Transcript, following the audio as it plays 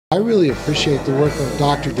I really appreciate the work of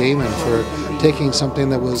Dr. Damon for taking something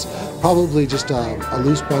that was probably just a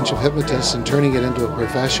loose bunch of hypnotists and turning it into a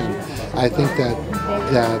profession. I think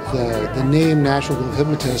that the name National Guild of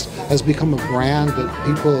Hypnotists has become a brand that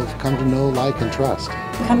people have come to know, like, and trust.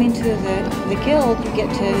 Coming to the Guild, you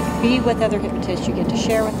get to be with other hypnotists, you get to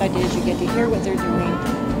share with ideas, you get to hear what they're doing,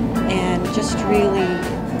 and just really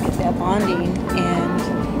get that bonding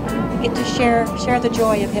and get to share the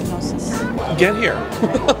joy of hypnosis. Get here.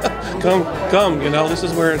 come, you know, this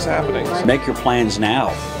is where it's happening. Make your plans now.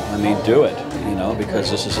 I mean, do it, you know, because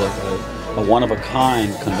this is a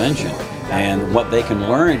one-of-a-kind convention, and what they can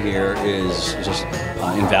learn here is just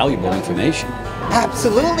invaluable information.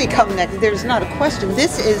 Absolutely come next. There's not a question.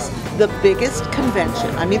 This is the biggest convention.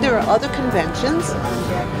 I mean, there are other conventions.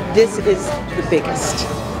 This is the biggest.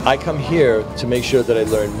 I come here to make sure that I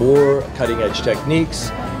learn more cutting-edge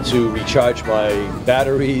techniques, to recharge my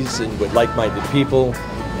batteries and with like-minded people,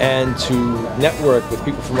 and to network with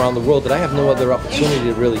people from around the world that I have no other opportunity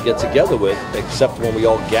to really get together with except when we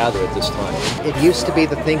all gather at this time. It used to be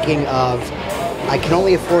the thinking of, I can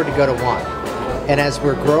only afford to go to one. And as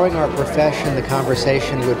we're growing our profession, the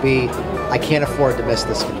conversation would be, I can't afford to miss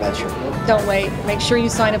this convention. Don't wait. Make sure you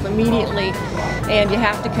sign up immediately, and you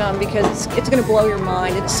have to come because it's going to blow your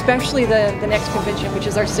mind, especially the next convention, which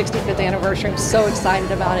is our 65th anniversary. I'm so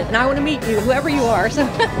excited about it, and I want to meet you, whoever you are, so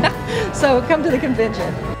come to the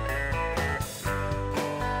convention.